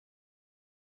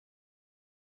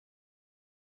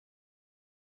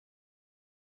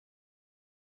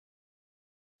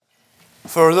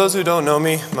For those who don't know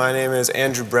me, my name is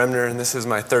Andrew Bremner, and this is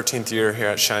my 13th year here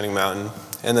at Shining Mountain.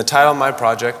 And the title of my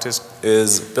project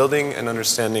is Building and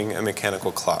Understanding a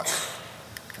Mechanical Clock.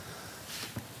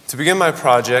 To begin my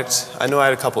project, I knew I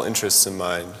had a couple interests in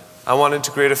mind. I wanted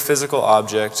to create a physical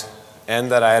object, and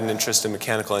that I had an interest in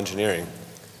mechanical engineering.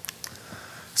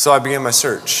 So I began my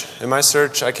search. In my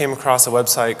search, I came across a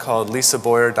website called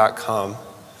lisaboyer.com.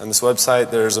 On this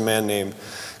website, there's a man named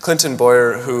Clinton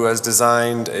Boyer who has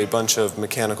designed a bunch of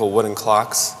mechanical wooden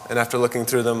clocks, and after looking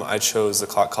through them, I chose a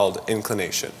clock called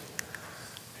Inclination.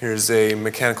 Here's a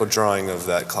mechanical drawing of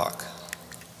that clock.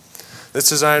 This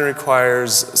design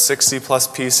requires 60 plus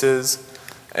pieces,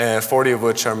 and 40 of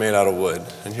which are made out of wood.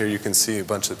 And here you can see a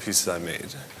bunch of the pieces I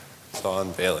made. So I'll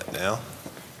unveil it now.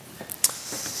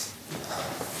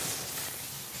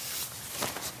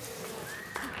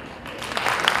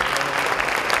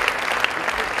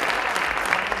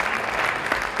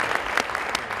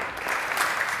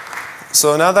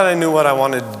 So now that I knew what I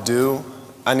wanted to do,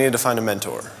 I needed to find a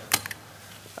mentor.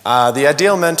 The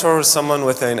ideal mentor was someone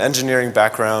with an engineering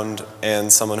background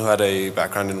and someone who had a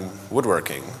background in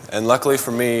woodworking. And luckily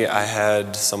for me, I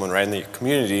had someone right in the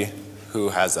community who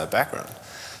has that background.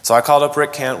 So I called up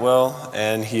Rick Cantwell,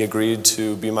 and he agreed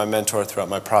to be my mentor throughout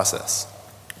my process.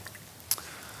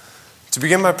 To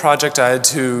begin my project, I had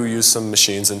to use some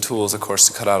machines and tools, of course,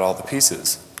 to cut out all the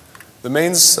pieces. The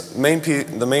main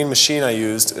machine I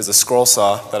used is a scroll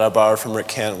saw that I borrowed from Rick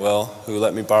Cantwell, who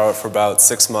let me borrow it for about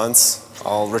 6 months.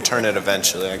 I'll return it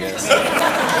eventually, I guess.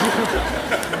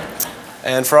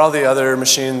 And for all the other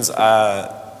machines,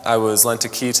 I was lent a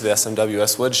key to the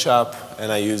SMWS wood shop,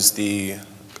 and I used the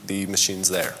machines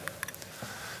there.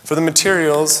 For the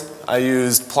materials, I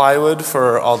used plywood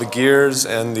for all the gears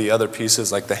and the other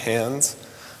pieces like the hands,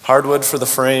 hardwood for the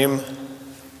frame,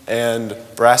 and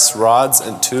brass rods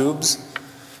and tubes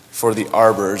for the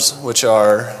arbors, which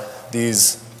are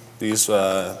these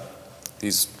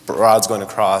rods going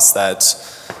across that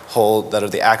are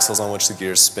the axles on which the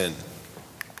gears spin.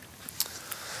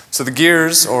 So the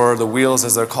gears, or the wheels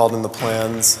as they're called in the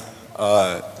plans,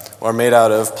 are made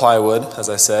out of plywood, as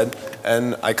I said,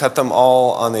 and I cut them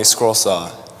all on a scroll saw.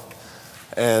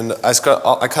 And I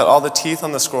cut all the teeth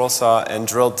on the scroll saw and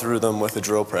drilled through them with a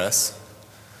drill press.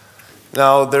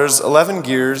 Now there's 11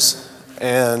 gears,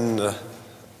 and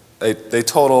they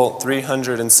total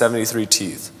 373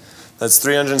 teeth. That's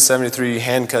 373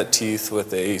 hand-cut teeth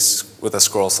with a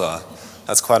scroll saw.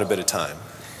 That's quite a bit of time.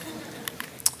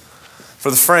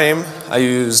 For the frame, I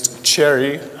used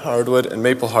cherry hardwood and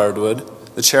maple hardwood.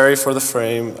 The cherry for the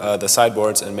frame, the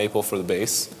sideboards, and maple for the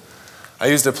base. I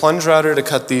used a plunge router to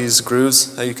cut these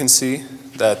grooves that you can see,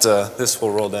 that this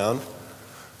will roll down.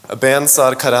 A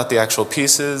bandsaw to cut out the actual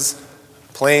pieces.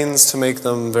 Planes to make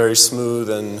them very smooth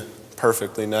and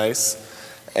perfectly nice.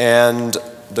 And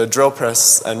the drill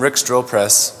press, and Rick's drill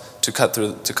press to cut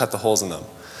the holes in them.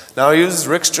 Now I used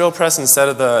Rick's drill press instead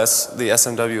of the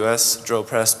SMWS drill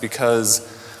press because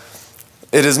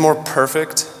it is more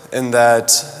perfect in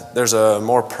that there's a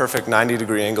more perfect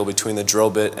 90-degree angle between the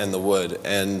drill bit and the wood,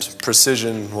 and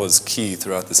precision was key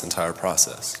throughout this entire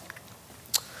process.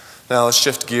 Now let's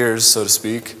shift gears, so to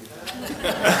speak.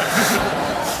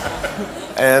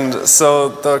 And so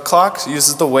the clock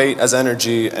uses the weight as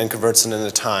energy and converts it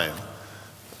into time.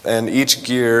 And each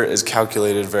gear is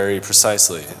calculated very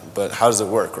precisely, but how does it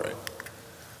work, right?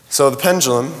 So the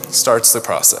pendulum starts the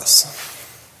process.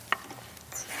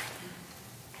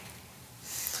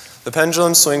 The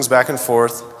pendulum swings back and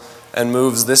forth and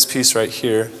moves this piece right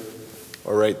here,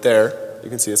 or right there.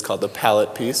 You can see it's called the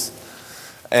pallet piece.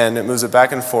 And it moves it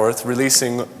back and forth,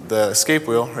 releasing the escape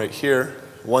wheel right here,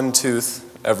 one tooth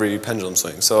every pendulum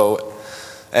swing.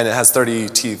 And it has 30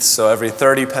 teeth, so every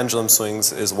 30 pendulum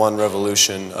swings is one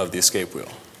revolution of the escape wheel.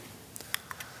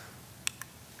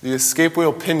 The escape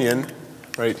wheel pinion,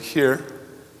 right here,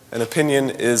 and a pinion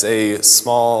is a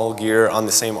small gear on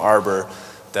the same arbor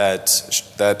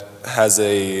that has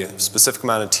a specific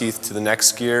amount of teeth to the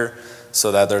next gear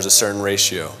so that there's a certain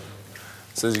ratio.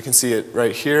 So as you can see, it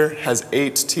right here has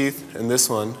 8 teeth, and this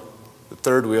one, the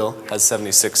third wheel, has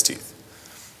 76 teeth.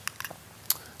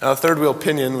 Now the third wheel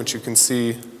pinion, which you can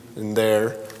see in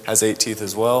there, has 8 teeth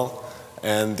as well,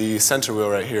 and the center wheel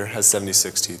right here has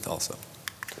 76 teeth also.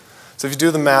 So if you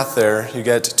do the math there, you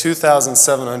get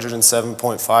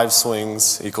 2,707.5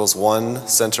 swings equals 1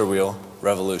 center wheel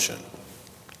revolution.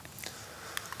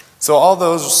 So all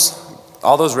those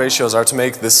ratios are to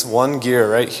make this one gear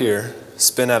right here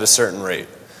spin at a certain rate.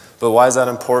 But why is that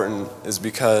important is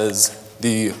because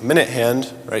the minute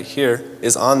hand right here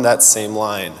is on that same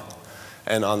line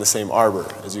and on the same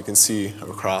arbor, as you can see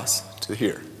across to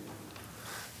here.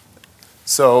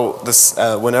 So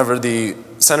whenever the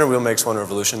center wheel makes 1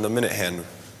 revolution, the minute hand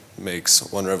makes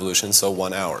 1 revolution, so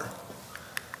 1 hour.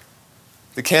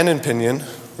 The cannon pinion,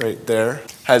 right there,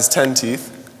 has 10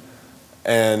 teeth,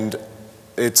 and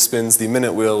it spins the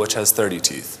minute wheel, which has 30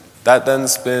 teeth. That then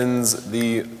spins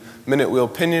the minute wheel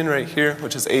pinion right here,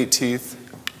 which has 8 teeth,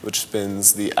 which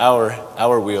spins the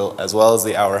hour wheel, as well as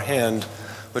the hour hand,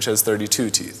 which has 32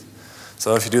 teeth.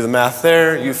 So if you do the math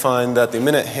there, you find that the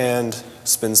minute hand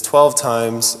spins 12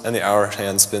 times, and the hour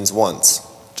hand spins once,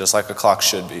 just like a clock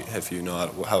should be, if you know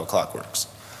how a clock works.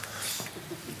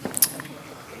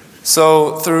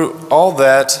 So through all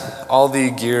that, all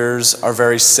the gears are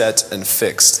very set and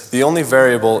fixed. The only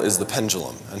variable is the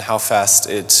pendulum and how fast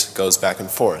it goes back and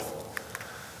forth.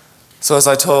 So as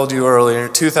I told you earlier,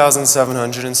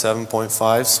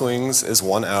 2,707.5 swings is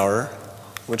 1 hour,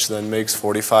 which then makes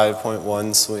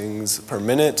 45.1 swings per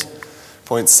minute,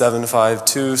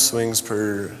 0.752 swings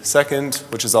per second,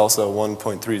 which is also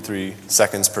 1.33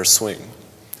 seconds per swing.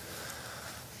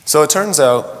 So it turns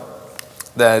out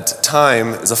that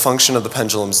time is a function of the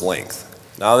pendulum's length.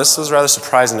 Now this was rather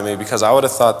surprising to me because I would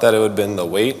have thought that it would have been the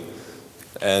weight,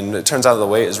 and it turns out the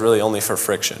weight is really only for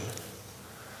friction.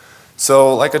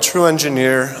 So like a true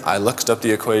engineer, I looked up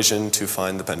the equation to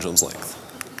find the pendulum's length.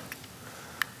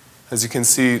 As you can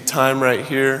see, time right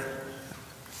here,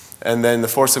 and then the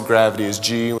force of gravity is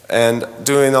g. And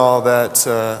doing all that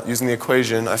using the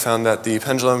equation, I found that the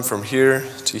pendulum from here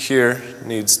to here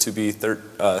needs to be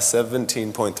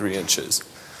 17.3 inches.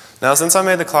 Now since I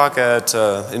made the clock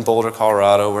in Boulder,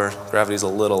 Colorado, where gravity is a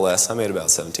little less, I made about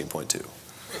 17.2.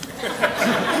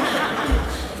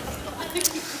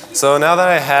 So now that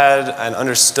I had and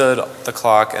understood the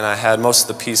clock and I had most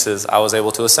of the pieces, I was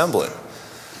able to assemble it.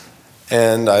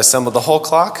 And I assembled the whole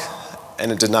clock,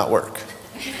 and it did not work.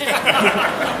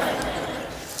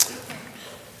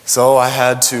 So I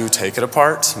had to take it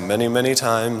apart many, many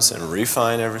times and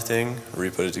refine everything,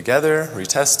 re-put it together,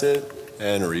 retest it,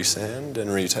 and resand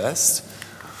and retest.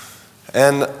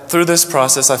 And through this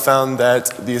process, I found that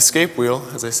the escape wheel,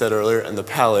 as I said earlier, and the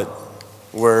pallet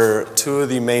were two of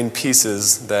the main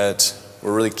pieces that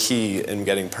were really key in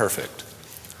getting perfect.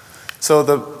 So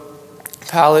the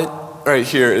pallet right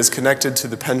here is connected to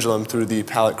the pendulum through the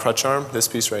pallet crutch arm, this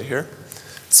piece right here.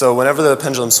 So whenever the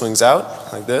pendulum swings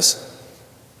out, like this,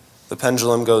 the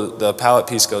pallet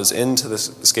piece goes into the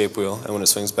escape wheel, and when it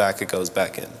swings back, it goes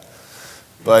back in.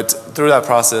 But through that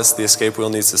process, the escape wheel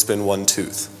needs to spin 1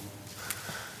 tooth.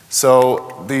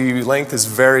 So the length is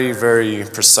very, very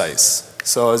precise.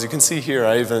 So as you can see here,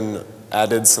 I even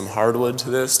added some hardwood to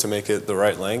this to make it the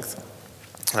right length.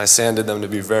 I sanded them to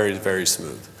be very, very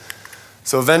smooth.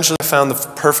 So eventually I found the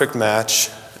perfect match,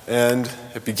 and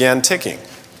it began ticking.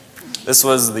 This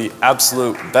was the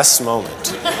absolute best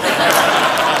moment.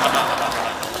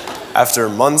 After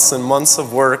months and months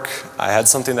of work, I had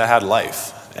something that had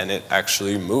life, and it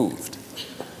actually moved.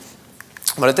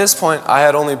 But at this point, I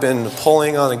had only been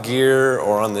pulling on a gear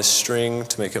or on this string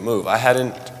to make it move. I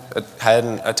hadn't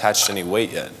attached any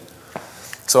weight yet.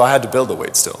 So I had to build the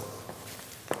weight still.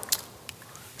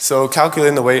 So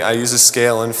calculating the weight, I used a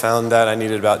scale and found that I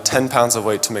needed about 10 pounds of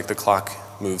weight to make the clock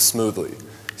move smoothly.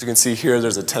 As you can see here,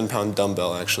 there's a 10-pound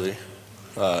dumbbell actually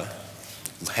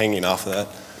hanging off of that.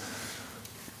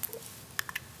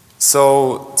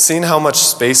 So seeing how much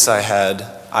space I had,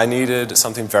 I needed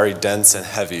something very dense and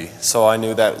heavy. So I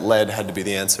knew that lead had to be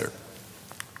the answer.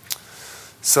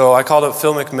 So I called up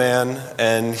Phil McMahon,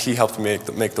 and he helped me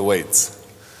make the weights.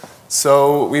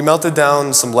 So we melted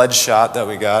down some lead shot that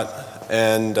we got,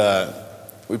 and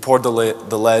we poured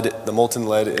the molten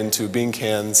lead into bean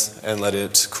cans and let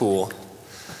it cool.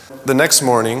 The next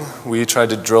morning, we tried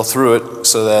to drill through it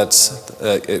so that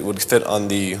it would fit on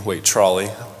the weight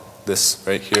trolley, this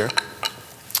right here.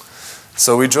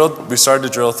 So we started to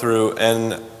drill through,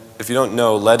 and if you don't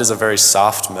know, lead is a very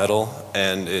soft metal,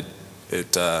 and it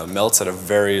melts at a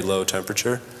very low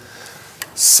temperature.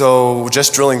 So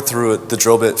just drilling through it, the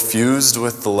drill bit fused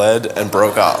with the lead and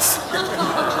broke off.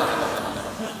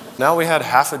 Now we had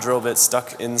half a drill bit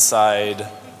stuck inside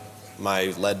my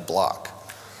lead block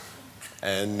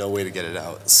and no way to get it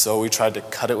out. So we tried to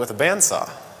cut it with a bandsaw,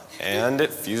 and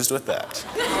it fused with that.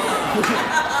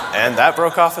 And that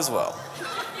broke off as well.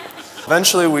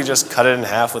 Eventually we just cut it in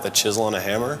half with a chisel and a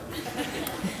hammer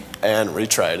and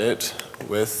retried it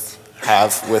with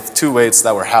 2 weights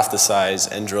that were half the size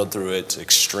and drilled through it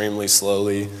extremely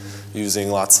slowly using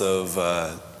lots of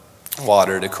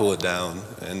water to cool it down.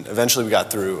 And eventually we got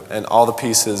through, and all the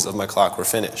pieces of my clock were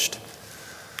finished.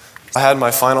 I had my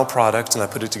final product, and I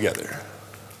put it together.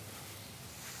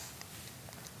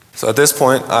 So at this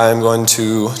point, I'm going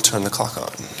to turn the clock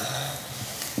on.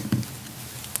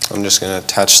 I'm just going to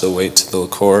attach the weight to the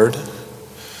cord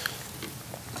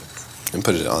and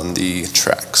put it on the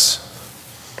tracks.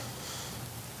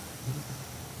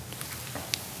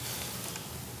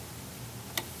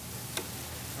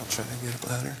 I'll try to get it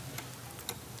louder.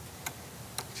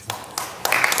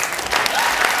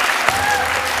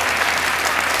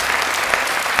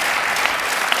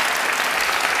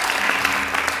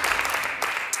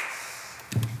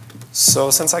 So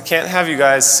since I can't have you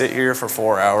guys sit here for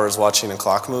 4 hours watching a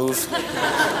clock move,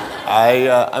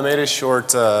 I made a short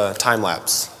time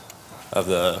lapse of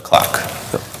the clock.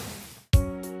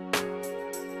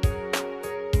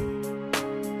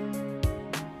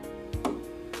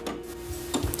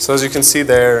 So as you can see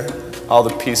there, all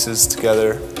the pieces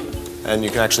together, and you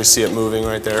can actually see it moving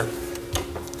right there.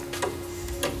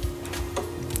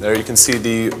 There you can see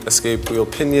the escape wheel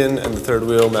pinion and the third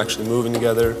wheel actually moving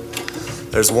together.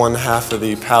 There's one half of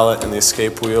the pallet and the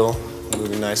escape wheel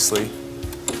moving nicely.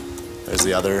 There's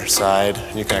the other side,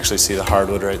 and you can actually see the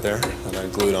hardwood right there that I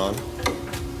glued on.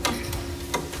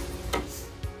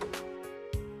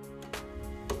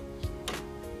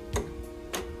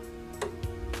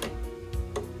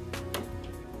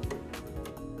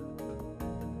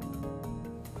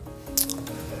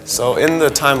 So in the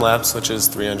time lapse, which is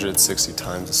 360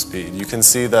 times the speed, you can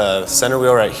see the center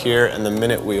wheel right here and the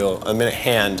minute wheel, a minute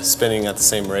hand spinning at the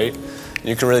same rate. And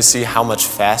you can really see how much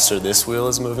faster this wheel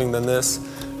is moving than this.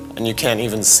 And you can't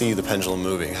even see the pendulum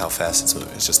moving, how fast it's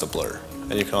moving. It's just a blur.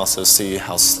 And you can also see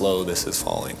how slow this is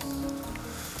falling.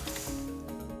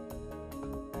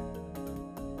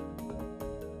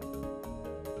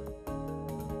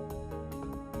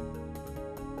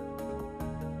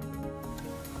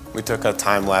 We took a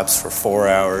time lapse for 4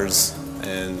 hours,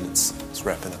 and it's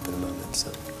wrapping up in a moment.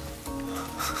 So.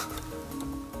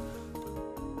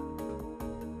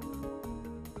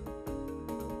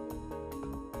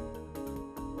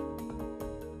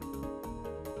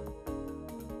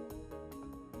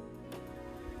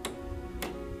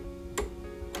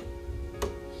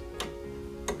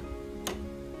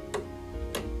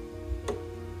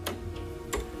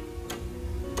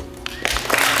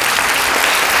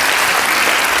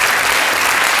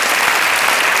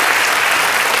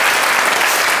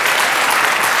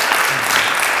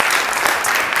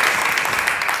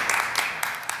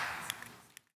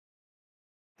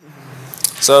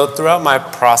 So throughout my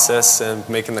process in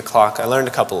making the clock, I learned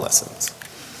a couple lessons.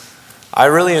 I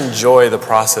really enjoy the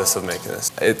process of making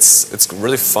this. It's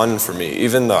really fun for me,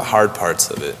 even the hard parts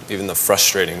of it, even the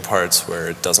frustrating parts where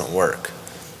it doesn't work.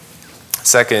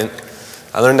 Second,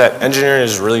 I learned that engineering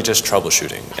is really just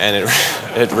troubleshooting, and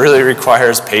it really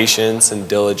requires patience and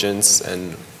diligence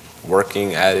and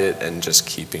working at it and just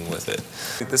keeping with it.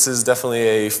 This is definitely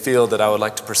a field that I would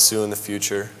like to pursue in the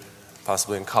future,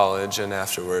 possibly in college and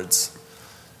afterwards.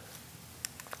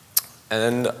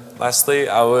 And then lastly,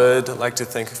 I would like to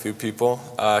thank a few people.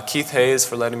 Keith Hayes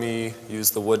for letting me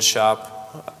use the wood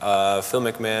shop, Phil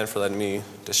McMahon for letting me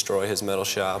destroy his metal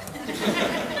shop,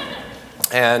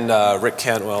 and Rick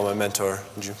Cantwell, my mentor.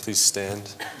 Would you please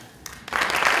stand?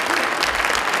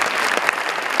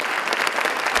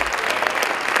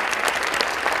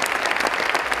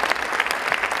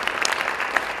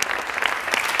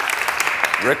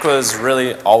 Rick was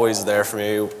really always there for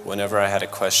me whenever I had a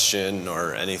question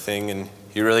or anything, and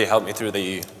he really helped me through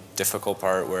the difficult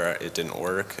part where it didn't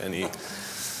work, and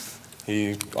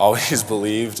he always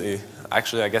believed.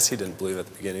 Actually, I guess he didn't believe at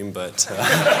the beginning, but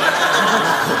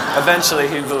eventually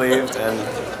he believed, and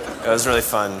it was really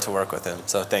fun to work with him.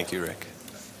 So thank you, Rick.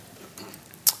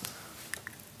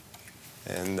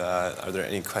 And are there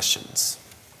any questions?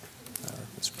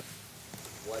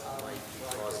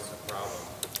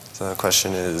 So the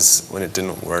question is, when it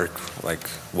didn't work, like,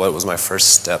 what was my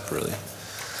first step, really?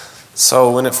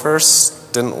 So when it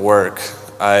first didn't work,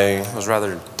 I was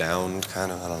rather down,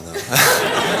 kind of, I don't know.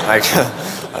 Like,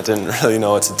 I didn't really know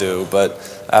what to do, but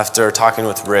after talking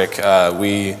with Rick,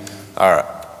 we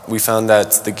found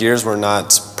that the gears were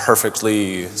not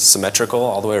perfectly symmetrical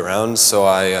all the way around, so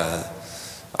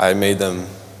I made them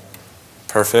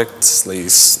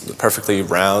perfectly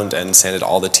round and sanded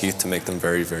all the teeth to make them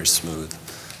very, very smooth.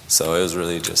 So it was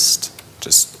really just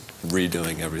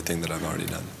redoing everything that I've already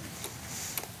done.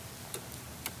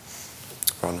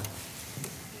 Rhonda?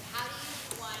 How do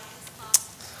you wind this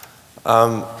clock?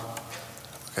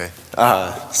 Okay.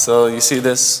 So you see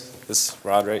this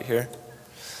rod right here?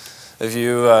 If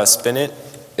you spin it,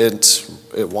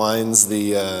 it winds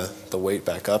the weight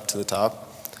back up to the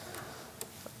top,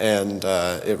 and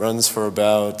it runs for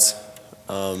about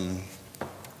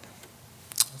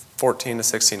 14 to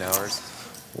 16 hours.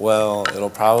 Well, it'll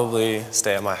probably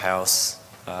stay at my house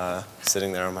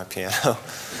sitting there on my piano.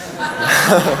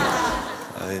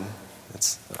 I mean,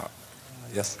 it's,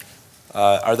 yes.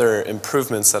 Are there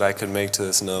improvements that I could make to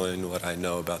this knowing what I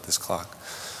know about this clock?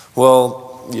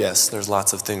 Well, yes, there's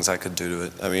lots of things I could do to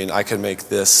it. I mean, I could make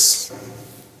this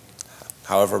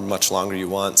however much longer you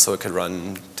want, so it could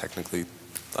run technically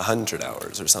 100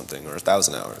 hours or something, or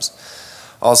 1,000 hours.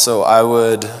 Also, I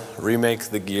would remake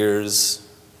the gears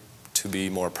to be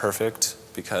more perfect,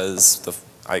 because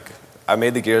I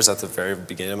made the gears at the very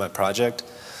beginning of my project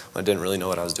when I didn't really know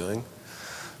what I was doing.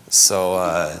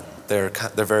 So they're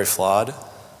very flawed,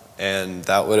 and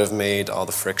that would have made all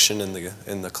the friction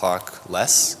in the clock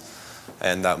less,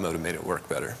 and that would have made it work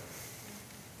better.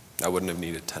 I wouldn't have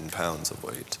needed 10 pounds of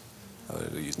weight. I would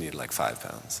have needed like 5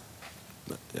 pounds.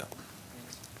 But, yeah.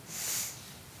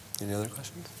 Any other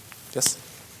questions? Yes?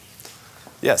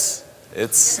 Yes.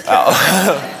 It's,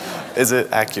 is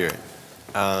it accurate?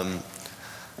 As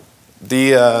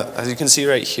you can see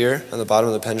right here on the bottom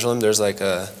of the pendulum, there's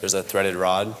a threaded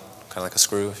rod, kind of like a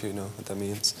screw, if you know what that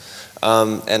means.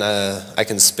 And I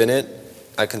can spin it.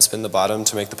 I can spin the bottom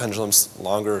to make the pendulums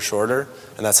longer or shorter,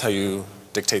 and that's how you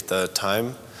dictate the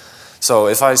time. So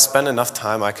if I spend enough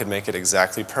time, I could make it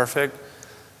exactly perfect.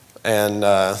 And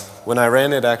when I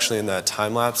ran it actually in that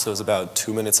time lapse, it was about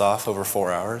 2 minutes off over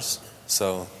 4 hours.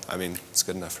 So, I mean, it's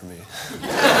good enough for me.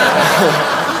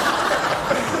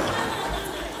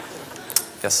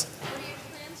 Yes?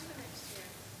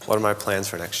 What are my plans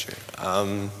for next year?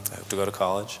 I hope to go to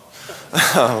college.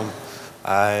 I'm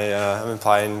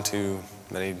applying to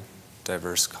many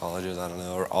diverse colleges, I don't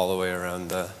know, all the way around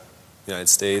the United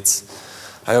States.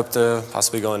 I hope to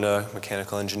possibly go into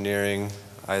mechanical engineering,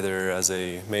 either as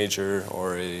a major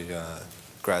or a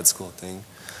grad school thing.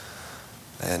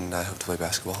 And I hope to play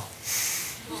basketball.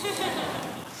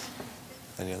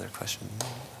 Any other questions?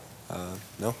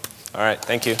 No? All right,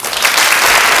 thank you.